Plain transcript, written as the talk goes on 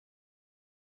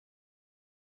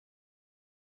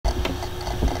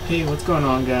Hey, what's going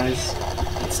on, guys?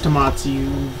 It's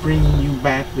Tomatsu bringing you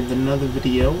back with another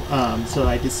video. So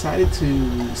I decided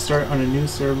to start on a new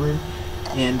server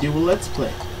and do a let's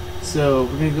play. So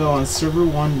we're gonna go on server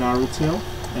 1 Naruto,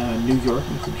 New York,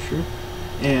 I'm pretty sure.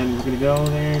 And we're gonna go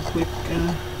there, click,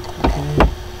 okay.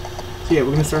 So yeah,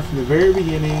 we're gonna start from the very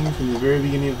beginning, of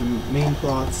the main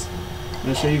plots. I'm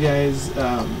gonna show you guys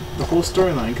the whole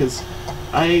storyline, because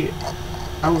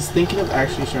I was thinking of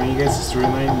actually showing you guys the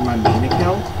storyline in my main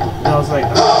account, and I was like,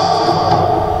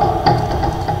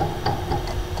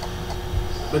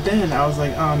 but then I was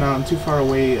like, oh no, I'm too far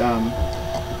away. I'm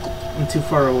too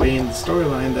far away in the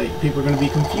storyline that people are gonna be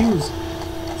confused.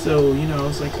 So you know, I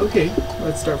was like, okay,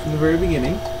 let's start from the very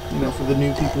beginning. You know, for the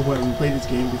new people who haven't played this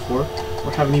game before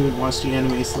or haven't even watched the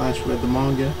anime / read the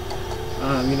manga.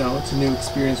 You know, it's a new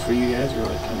experience for you guys, or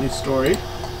like a new story.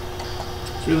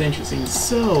 It's really interesting.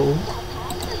 So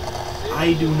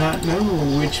I do not know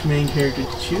which main character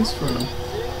to choose from.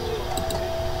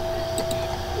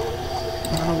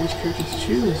 I don't know which character to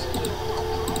choose.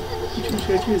 Which one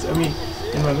should I choose? I mean,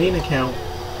 in my main account,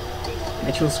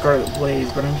 I chose Scarlet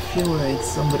Blaze, but I'm feeling like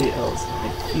somebody else.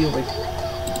 I feel like...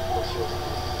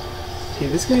 Okay,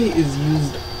 this guy is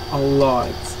used a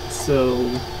lot, so...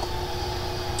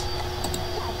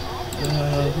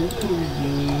 who could we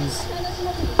use?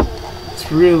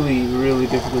 It's really, really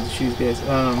difficult to choose, guys.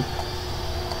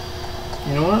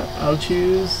 You know what? I'll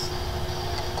choose...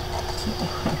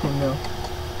 I don't know.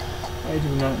 I do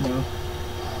not know.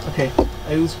 Okay,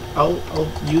 I'll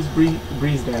use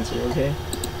Breeze Dancer, okay?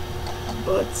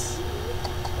 But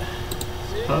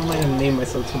how am I gonna name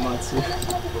myself Tomatsu?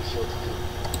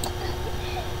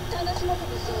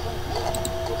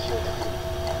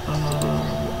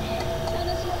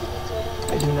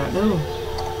 I do not know.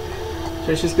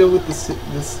 Should I just go with the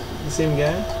same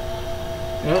guy?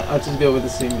 You know what? I'll just go with the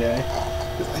same guy.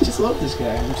 I just love this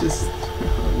guy. I'm just, I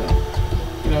don't know.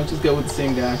 You know, just go with the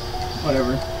same guy.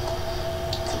 Whatever.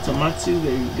 So Tomatsu,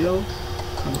 there you go.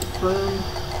 Confirm.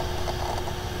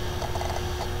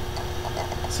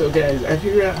 So guys, I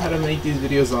figured out how to make these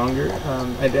videos longer.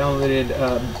 I downloaded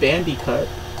Bandicut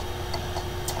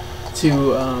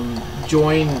to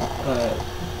join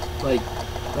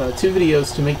two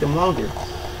videos to make them longer.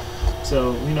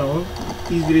 So, you know,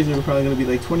 these videos are probably going to be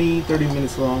like 20-30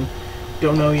 minutes long.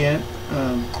 Don't know yet.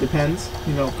 Depends.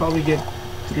 You know, probably get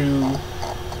through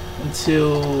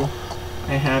until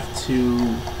I have to...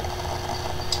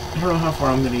 I don't know how far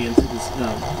I'm going to get into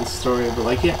this story, but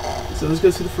like, yeah. So let's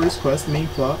go to the first quest, the main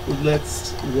plot.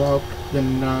 Let's walk the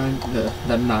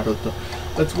Naruto.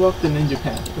 Let's walk the ninja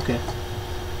path. Okay.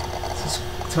 Let's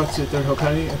talk to the third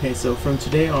Hokage. Okay, so from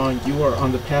today on, you are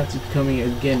on the path to becoming a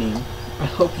genin. I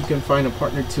hope you can find a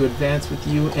partner to advance with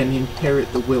you and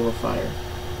inherit the will of fire.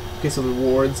 Okay, so the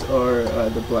rewards are a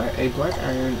black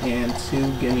iron and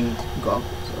 2 genin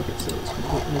goggles. Okay, so let's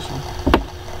complete the mission.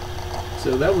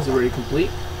 So that was already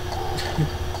complete.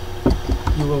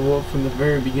 You level up from the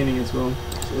very beginning as well.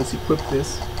 So let's equip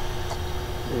this.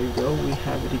 There you go, we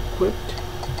have it equipped.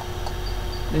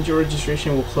 Ninja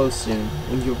registration will close soon.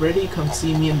 When you're ready, come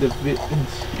see me in the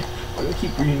why do I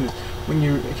keep reading this?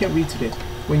 I can't read today.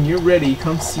 When you're ready,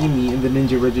 come see me in the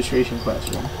ninja registration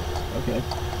classroom. Okay.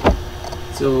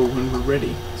 So when we're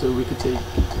ready, so we could take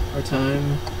our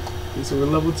time. Okay, so we're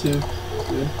level 2.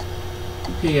 Good.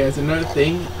 Okay guys, another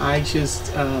thing, I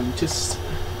just I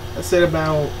said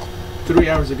about 3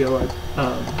 hours ago,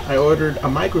 I ordered a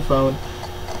microphone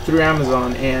through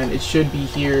Amazon, and it should be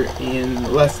here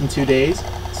in less than 2 days,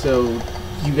 so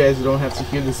you guys don't have to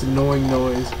hear this annoying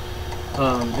noise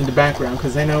in the background,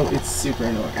 because I know it's super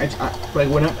annoying. Like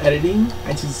when I'm editing,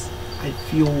 I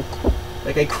feel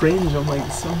like I cringe. I'm like,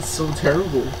 this sounds so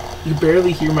terrible. You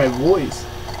barely hear my voice.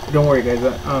 But don't worry guys,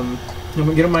 I'm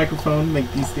gonna get a microphone,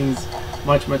 make these things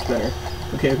much better.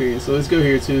 Okay, so let's go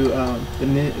here to the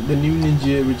new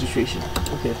ninja registration.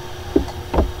 Okay.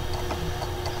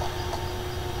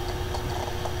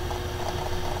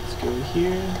 Let's go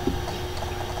here.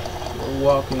 We're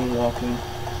walking.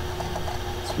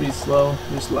 It's pretty slow,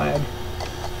 there's lag.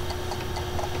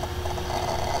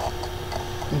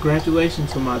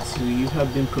 Congratulations, Tomatsu, you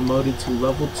have been promoted to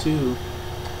level 2.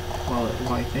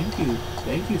 Why, thank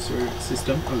you, sir,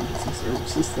 system. Oh, this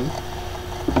is system.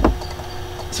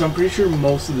 So I'm pretty sure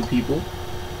most of the people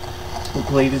who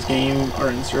play this game are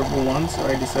in server 1, so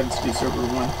I decided to do server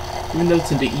 1. Even though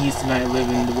it's in the east and I live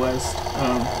in the west,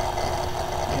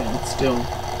 yeah, it's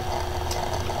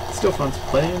still fun to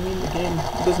play. I mean, the game,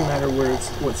 it doesn't matter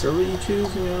what server you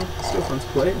choose, you know, it's still fun to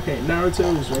play. Okay,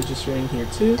 Naruto is registering here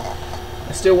too.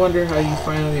 I still wonder how you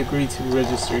finally agreed to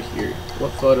register here.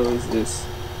 What photo is this?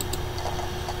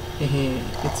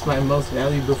 It's my most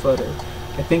valuable photo.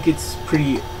 I think it's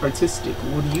pretty artistic.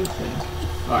 What do you think?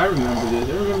 Oh, I remember this.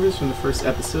 I remember this from the first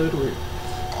episode where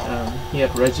he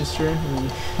had register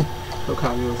and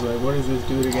Hokage was like, what is this?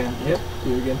 Do it again. Yep,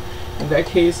 do it again. In that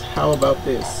case, how about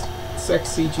this?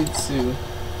 Sexy jutsu.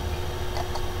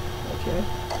 Okay.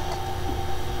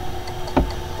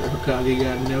 The Hokage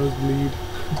got a nosebleed.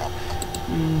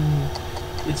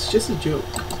 It's just a joke.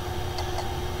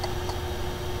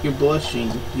 You're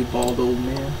blushing, you bald old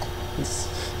man.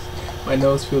 My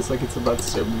nose feels like it's about to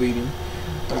start bleeding.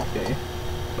 Okay.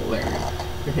 Hilarious.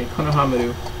 Okay,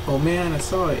 Konohamaru. Oh man, I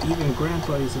saw it. Even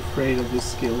Grandpa is afraid of this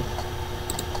skill.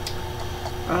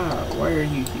 Ah, why are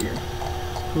you here?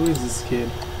 Who is this kid?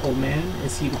 Old man?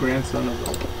 Is he the grandson of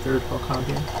the third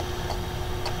Hokage?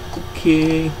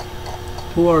 Okay.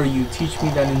 Who are you? Teach me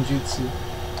that ninjutsu.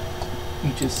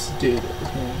 You just did,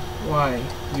 okay. Why?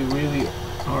 You really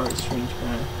are a strange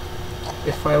guy.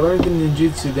 If I learn the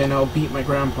ninjutsu, then I'll beat my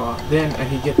grandpa. Then I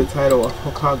can get the title of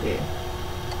Hokage.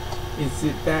 Is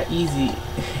it that easy?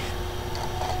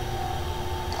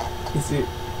 Is it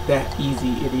that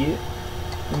easy, idiot?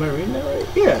 Am I reading that right?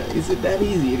 Yeah, is it that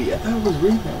easy, idiot? I thought I was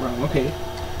reading that wrong. Okay.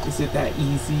 Is it that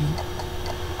easy?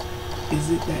 Is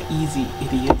it that easy,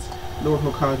 idiot? Lord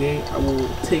Hokage, I will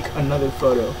take another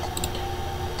photo.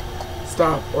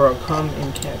 Stop, or I'll come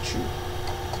and catch you.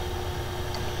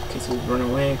 Okay, so he's running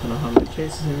away. Konohamaru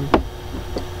chases him.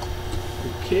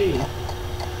 Okay.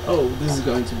 Oh, this is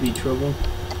going to be trouble.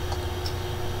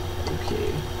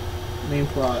 Okay. Main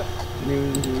plot.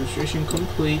 New registration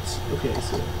complete. Okay,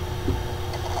 so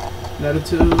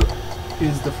Naruto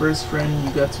is the first friend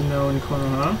you got to know in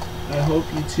Konoha. I hope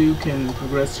you two can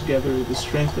progress together. The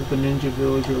strength of the ninja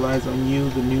village relies on you,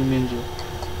 the new ninja.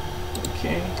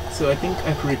 Okay, so I think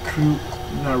I can recruit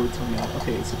Naruto now.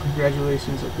 Okay, so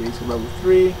congratulations. Okay, so level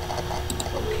 3.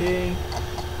 Okay.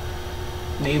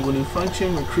 Enable new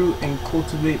function, recruit and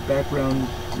cultivate background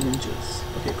ninjas.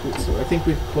 Okay, cool. So I think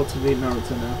we can cultivate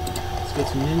Naruto now. Let's go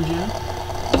to ninja.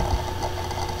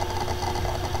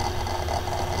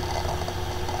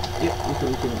 Yep, we can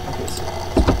recruit him. Okay, so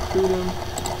let's recruit him.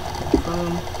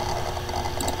 Confirm.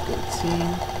 Go to team.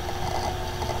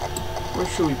 Where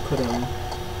should we put him?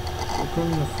 We'll put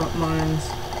him in the front lines.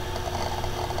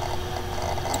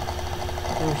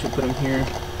 I think we should put him here.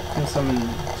 I'm gonna summon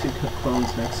 2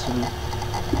 clones next to him.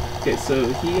 Okay, so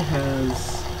he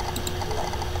has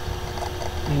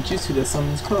ninjutsu that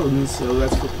summons clones, so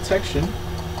that's for protection.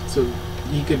 So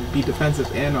he could be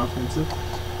defensive and offensive.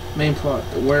 Main plot,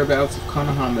 the whereabouts of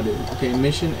Konohamaru. Okay,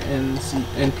 mission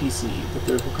NPC, the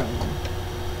third Hokage.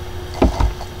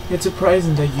 It's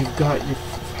surprising that you've got your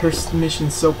first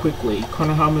mission so quickly.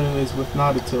 Konohamaru is with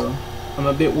Naruto. I'm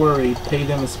a bit worried. Pay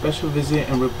them a special visit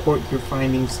and report your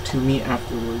findings to me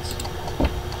afterwards.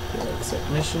 Okay, accept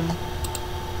mission.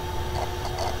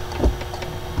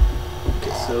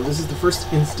 Okay, so this is the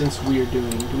first instance we are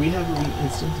doing. Do we have elite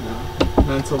instance? No.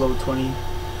 Not until level 20.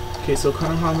 Okay, so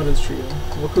Konohamaru's trio.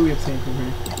 What could we obtain from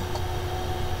here?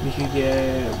 We could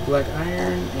get black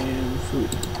iron and food.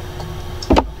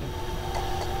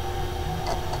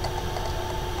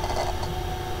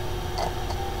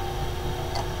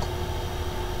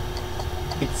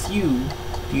 It's you.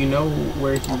 Do you know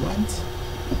where he went?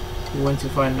 He went to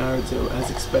find Naruto, as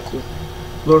expected.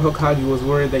 Lord Hokage was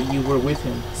worried that you were with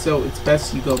him, so it's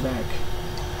best you go back.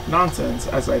 Nonsense,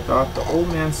 as I thought. The old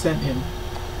man sent him.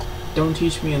 Don't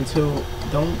teach me until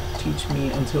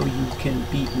you can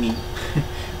beat me.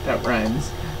 That rhymes.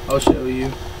 I'll show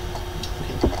you.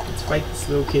 Okay, let's fight this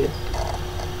little kid.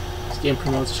 This game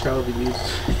promotes child abuse.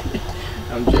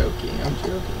 I'm joking. It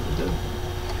doesn't.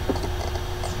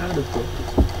 It's not a book.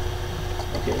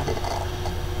 Okay.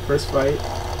 First fight.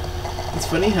 It's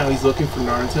funny how he's looking for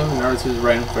Naruto and Naruto's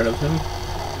right in front of him.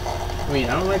 I mean,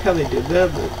 I don't like how they did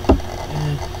that, but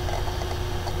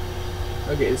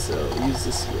Okay, so use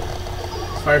this here.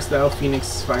 Fire style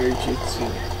Phoenix Fire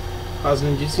Jutsu. Cause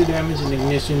ninjutsu damage and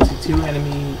ignition to two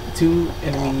enemy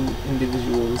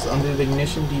individuals. Under the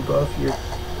ignition debuff,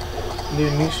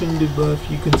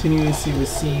 you continuously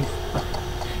receive.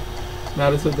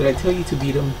 Naruto, did I tell you to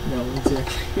beat him? No,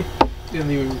 exactly.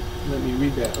 Didn't even let me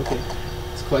read that. Okay,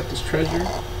 let's collect this treasure.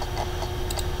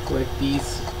 Collect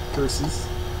these purses.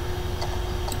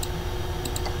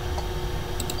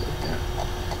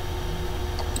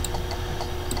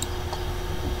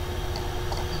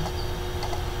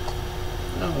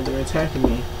 Oh, they're attacking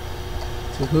me.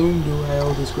 To whom do I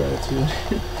owe this gratitude?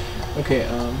 Okay,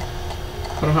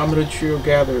 Konohamaru Trio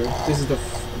Gather.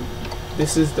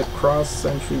 This is the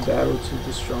cross-century battle to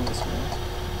the strongest man.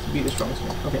 To be the strongest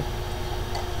man. Okay.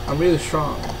 I'm really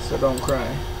strong, so don't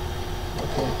cry.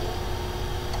 Okay.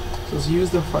 So let's use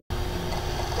the fire.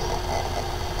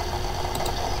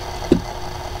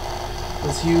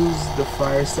 Let's use the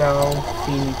fire style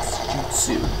Phoenix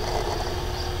Jutsu.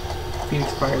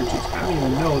 Phoenix Fire Jutsu. I don't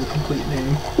even know the complete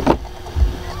name.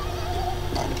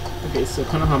 Okay, so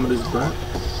Konohamaru is burnt.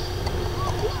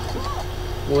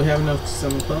 Will we have enough to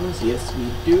summon clones? Yes,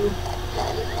 we do.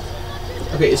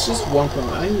 Okay, it's just one clone.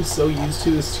 I'm so used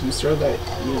to this 2-star that,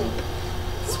 you know,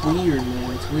 it's weird,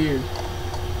 man. It's weird.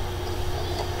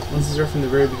 Once you start from the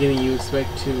very beginning, you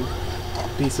expect to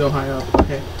be so high up.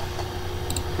 Okay.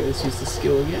 Okay, let's use the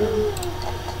skill again.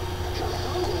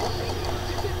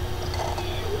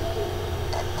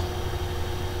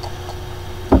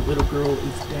 That little girl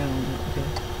is down. Okay.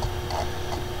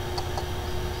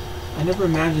 I never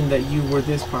imagined that you were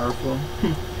this powerful.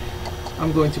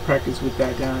 I'm going to practice with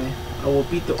that guy. I will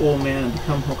beat the old man and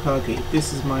become Hokage.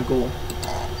 This is my goal.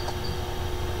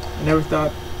 I never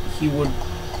thought he would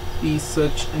be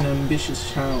such an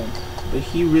ambitious child, but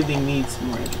he really needs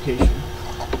more education.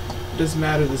 It doesn't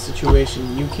matter the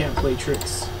situation, you can't play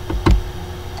tricks.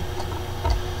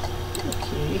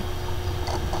 Okay.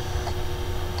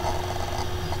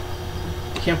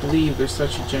 I can't believe there's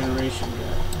such a generation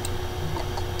gap.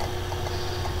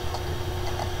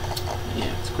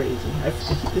 Yeah, it's crazy.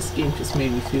 This game just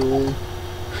made me feel old.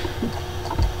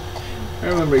 I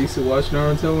remember I used to watch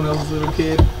Naruto when I was a little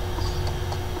kid.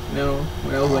 No,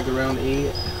 when I was like around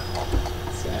 8.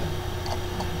 Sad.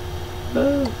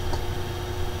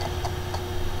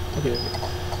 Okay.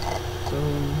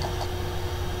 Boom.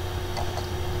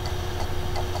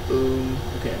 Boom.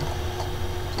 Okay.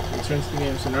 So return to the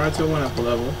game. So Naruto went up a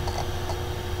level.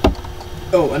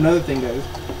 Oh, another thing, guys.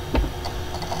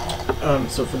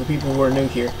 So for the people who are new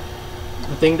here,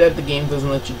 the thing that the game doesn't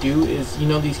let you do is, you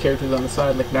know, these characters on the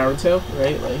side, like Naruto,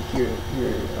 right? Like your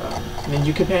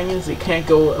ninja companions, they can't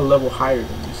go a level higher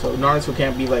than you. So Naruto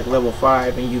can't be like level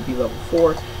 5 and you be level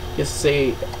 4. Just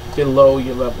say below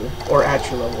your level or at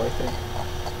your level, I think.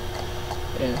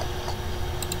 Yeah.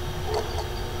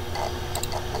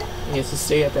 He has to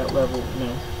stay at that level, you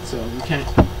know. So you can't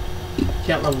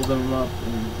level them up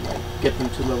and like get them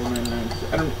to level 99.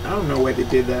 I don't know why they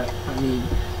did that. I mean,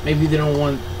 maybe they don't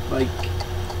want like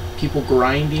people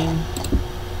grinding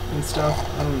and stuff.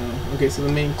 I don't know. Okay, so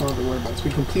the main clone to worry about. So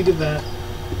we completed that.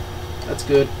 That's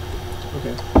good.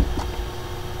 Okay.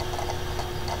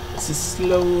 This is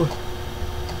slow.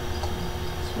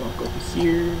 Let's walk over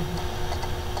here.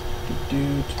 You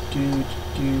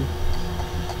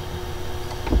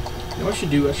know what I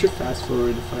should do? I should fast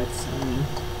forward the fights. I mean,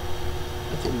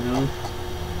 I didn't know.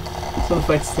 Some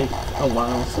fights take a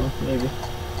while, so maybe.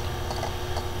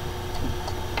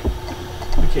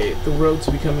 Okay, the road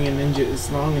to becoming a ninja is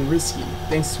long and risky.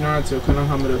 Thanks to Naruto,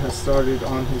 Konohamaru has started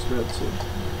on his road to...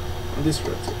 this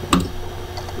road to...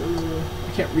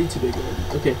 I can't read today,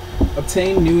 guys. Okay.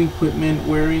 Obtain new equipment.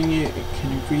 Wearing it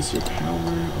can increase your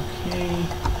power. Okay.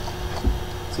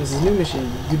 So this is a new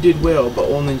mission. You did well, but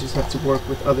all ninjas have to work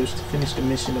with others to finish the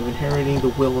mission of inheriting the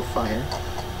will of fire.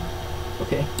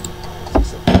 Okay.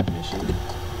 So mission.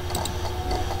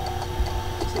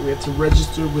 So we have to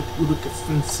register with Uruka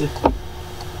Sensei.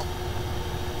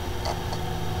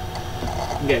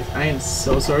 Guys, I am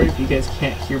so sorry if you guys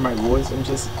can't hear my voice. I'm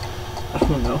just, I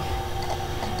don't know.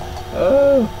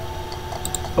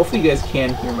 Hopefully you guys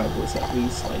can hear my voice at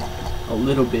least, like, a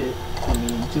little bit. I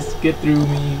mean, just get through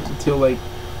me until, like,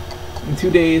 in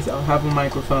 2 days I'll have a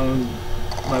microphone.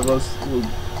 My voice will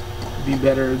be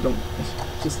better. Don't,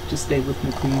 just stay with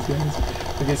me, please, guys.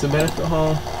 Okay, so benefit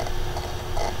hall.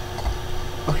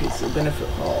 Okay, so benefit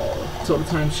hall. Total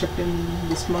time checked in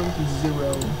this month is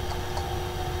 0.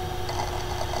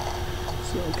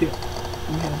 So, okay,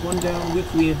 we have 1 down,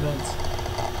 weekly events.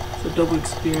 So double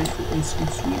experience for instant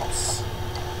sweeps.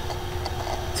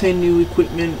 10 new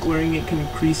equipment, wearing it can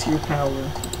increase your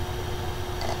power.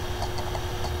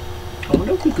 I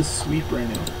wonder if we could sweep right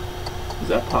now. Is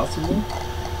that possible?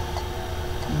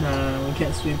 Nah, we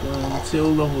can't sweep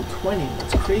until level 20.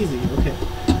 That's crazy. Okay.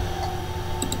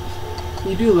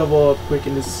 You do level up quick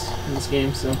in this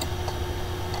game, so.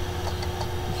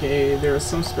 Okay, there is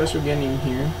some special getting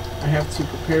here. I have to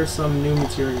prepare some new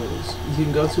materials. You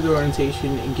can go to the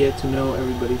orientation and get to know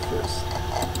everybody first.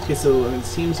 Okay, so it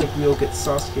seems like we'll get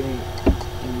Sasuke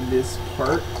in this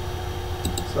part.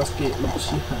 Sasuke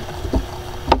Uchiha.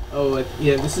 Oh,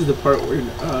 yeah, this is the part where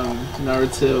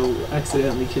Naruto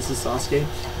accidentally kisses Sasuke.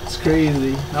 It's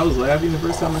crazy. I was laughing the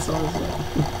first time I saw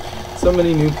this. So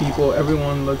many new people.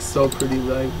 Everyone looks so pretty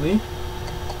lively.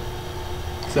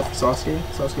 Except for Sasuke.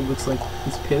 Sasuke looks like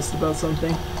he's pissed about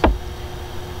something.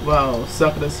 Wow,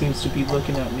 Sakura seems to be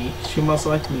looking at me. She must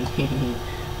like me.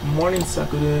 Morning,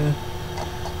 Sakura.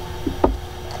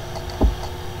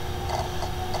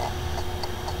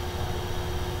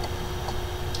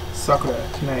 Sakura,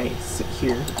 can I sit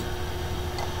here?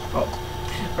 Oh,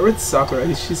 I read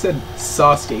Sakura. She said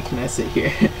Sasuke, can I sit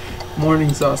here? Morning,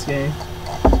 Sasuke.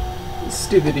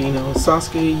 Stupid, you know.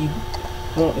 Sasuke, you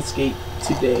won't escape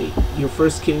today. Your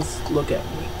first case, look at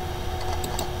me.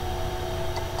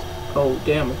 Oh,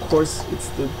 damn, of course it's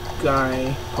the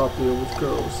guy popular with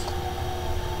girls.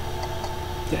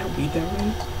 Did I read that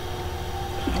right?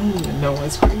 I don't even know.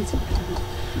 It's crazy.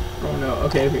 Oh no.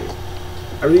 Okay, okay.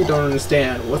 I really don't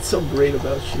understand. What's so great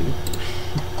about you?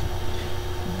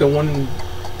 the one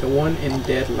in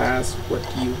dead last. What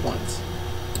do you want?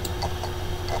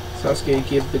 Sasuke,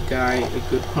 give the guy a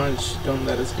good punch. Don't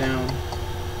let us down.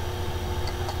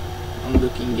 I'm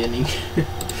looking, getting.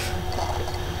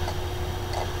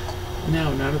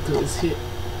 Now Naruto is hit.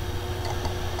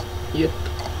 Yep.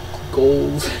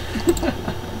 Gold.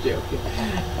 I'm joking.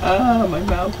 Ah, my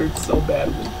mouth hurts so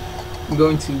badly. I'm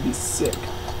going to be sick.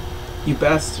 You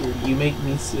bastard, you make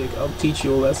me sick. I'll teach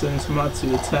you a lesson.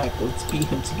 Tamatsu, attack. Let's beat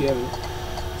him together.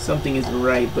 Something isn't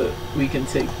right, but we can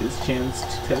take this chance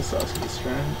to test Sasuke's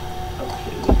strength.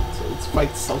 Okay, so let's fight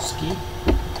Sasuke.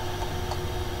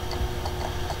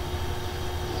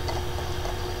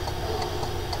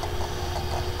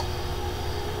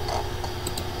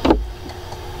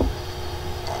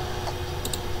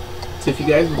 So if you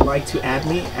guys would like to add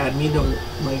me.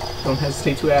 Don't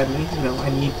hesitate to add me. You know,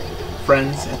 I need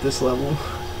friends at this level.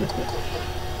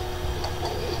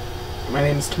 My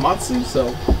name is Tamatsu,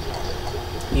 so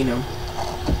we know.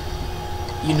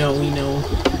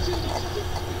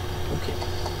 Okay,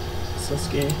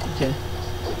 Sasuke. Okay.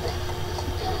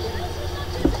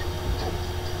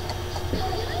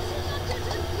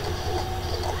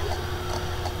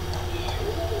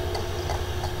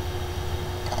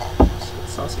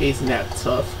 Sasuke's not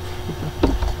tough.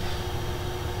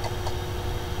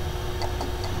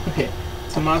 Okay,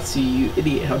 Tamatsu, you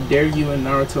idiot! How dare you and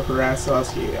Naruto harass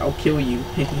Sasuke? I'll kill you.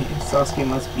 Sasuke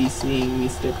must be seeing me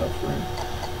stick up for him.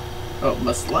 Oh,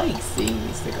 must like seeing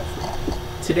me stick up for him.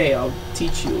 Today I'll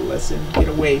teach you a lesson. Get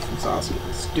away from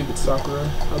Sasuke, stupid Sakura.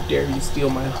 How dare you steal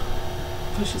my... I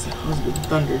thought she said husband,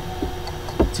 Thunder.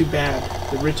 Too bad.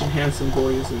 The rich and handsome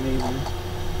boy is amazing.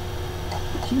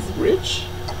 He's rich?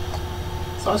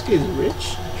 Sasuke is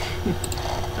rich?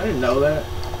 I didn't know that.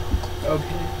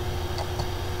 Okay.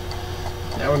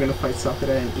 Now we're gonna fight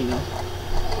Sakura and Ino.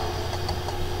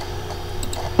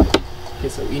 Okay,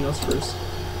 so Ino's first.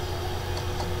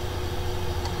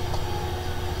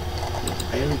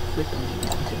 I already clicked on Ino.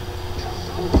 Okay.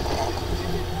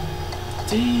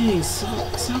 Dang,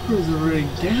 Sakura's already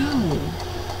down.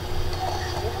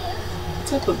 What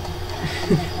type of...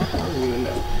 I don't even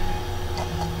know.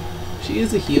 She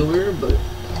is a healer, but I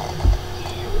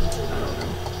don't know.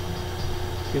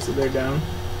 Okay, so they're down.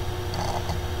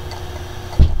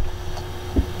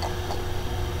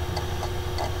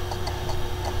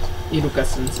 Iruka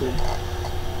Sensei.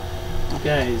 You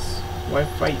guys, why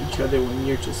fight each other when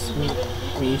you just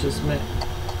met?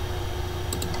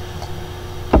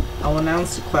 I'll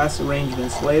announce the class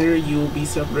arrangements. Later, you will be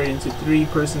separated into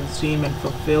 3-person team and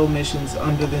fulfill missions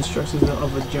under the instructions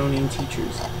of a Jonin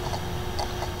teachers.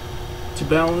 To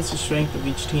balance the strength of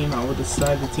each team, I will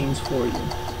decide the teams for you.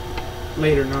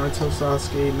 Later, Naruto,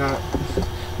 Sasuke,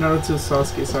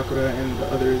 Sakura, and the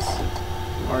others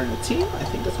are in a team. I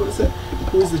think that's what it said.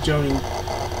 Who is the Jonin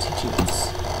teaching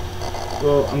us?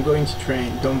 Well, I'm going to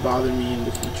train. Don't bother me in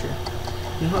the future.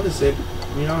 You know how they said?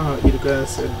 You know how Iruka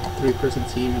said 3-person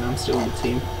team, and I'm still in the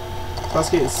team.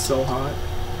 Sasuke is so hot.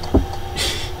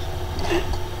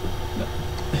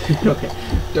 Okay,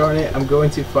 darn it, I'm going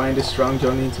to find a strong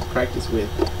Jonin to practice with.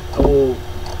 I will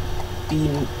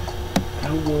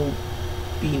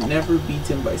be never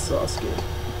beaten by Sasuke.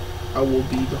 I will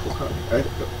be the Hokage.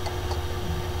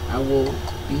 I will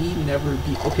be never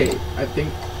be... Okay, I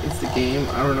think it's the game.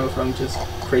 I don't know if I'm just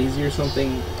crazy or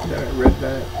something that I read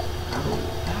that. I don't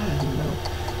know.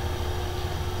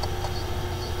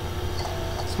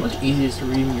 It's much easier to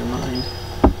read in your mind.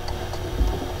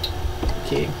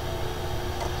 Okay.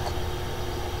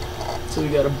 So we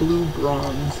got a blue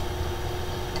bronze.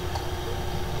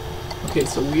 Okay,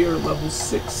 so we are level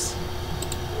 6.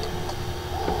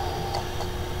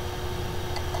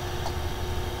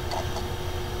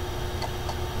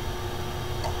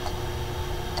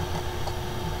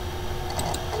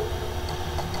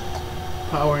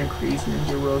 Power increase,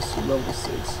 ninja rose to level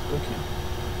 6. Okay.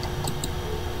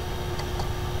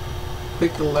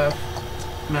 Click the left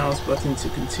mouse button to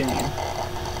continue.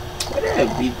 Why did I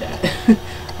read that?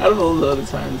 Out of all the other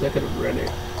times I could have read it.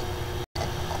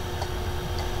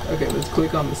 Okay, let's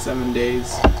click on the 7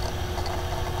 days.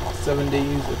 7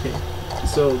 days, okay.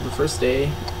 So the first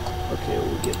day, okay,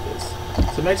 we'll get this.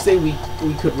 So next day we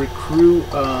could recruit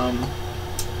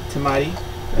Tamari,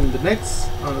 and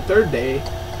on the third day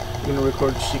we're gonna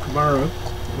record Shikamaru.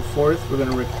 On the fourth we're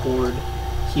gonna record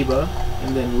Kiba,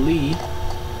 and then Lee,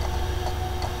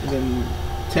 and then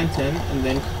Tenten, and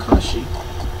then Kakashi.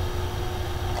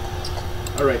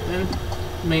 Alright then,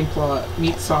 main plot,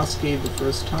 meet Sasuke the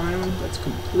first time. That's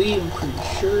complete, I'm pretty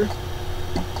sure.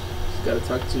 Just gotta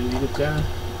talk to Iruka.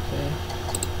 Okay.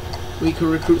 We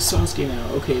can recruit Sasuke now.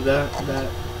 Okay, that's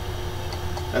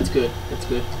good. That's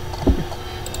good.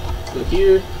 Let's go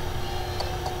here.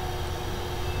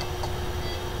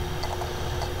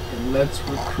 And let's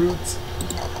recruit.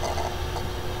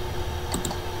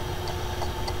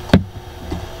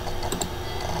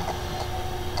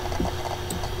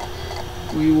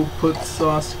 We will put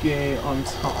Sasuke on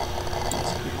top.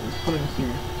 Let's put him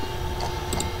here.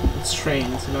 Let's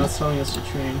train. So now it's telling us to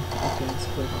train. Okay, let's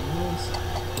click on this.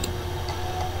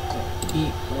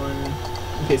 Eat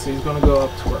one. Okay, so he's gonna go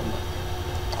up to our left.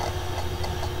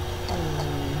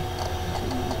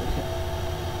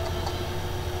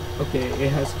 Okay,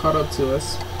 it has caught up to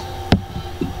us.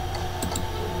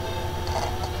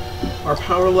 Our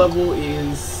power level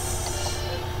is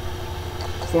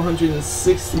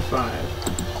 465.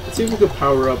 Let's see if we could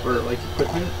power up our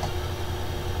equipment.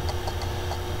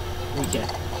 We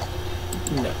can't.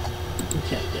 No, we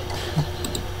can't yet.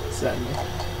 Sadly.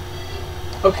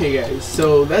 Okay guys,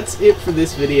 so that's it for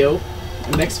this video.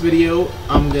 The next video,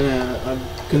 I'm gonna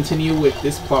continue with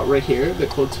this plot right here, the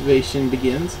cultivation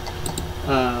begins.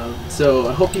 So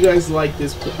I hope you guys like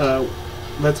this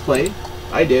Let's Play.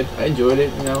 I did. I enjoyed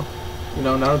it, you know.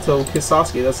 Naruto kiss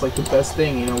Sasuke, that's like the best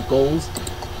thing, you know, goals.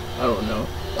 I don't know.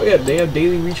 Oh yeah, they have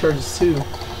daily recharges too.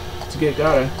 To get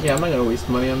Gaara. Yeah, I'm not gonna waste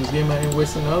money on this game. I ain't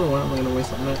wasting another one. I'm not gonna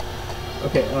waste on that.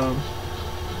 Okay,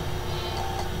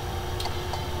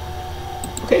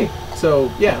 okay,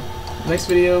 so yeah, next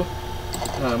video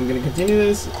I'm gonna continue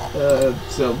this.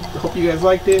 So hope you guys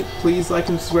liked it. Please like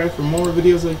and subscribe for more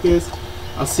videos like this.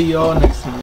 I'll see y'all next time.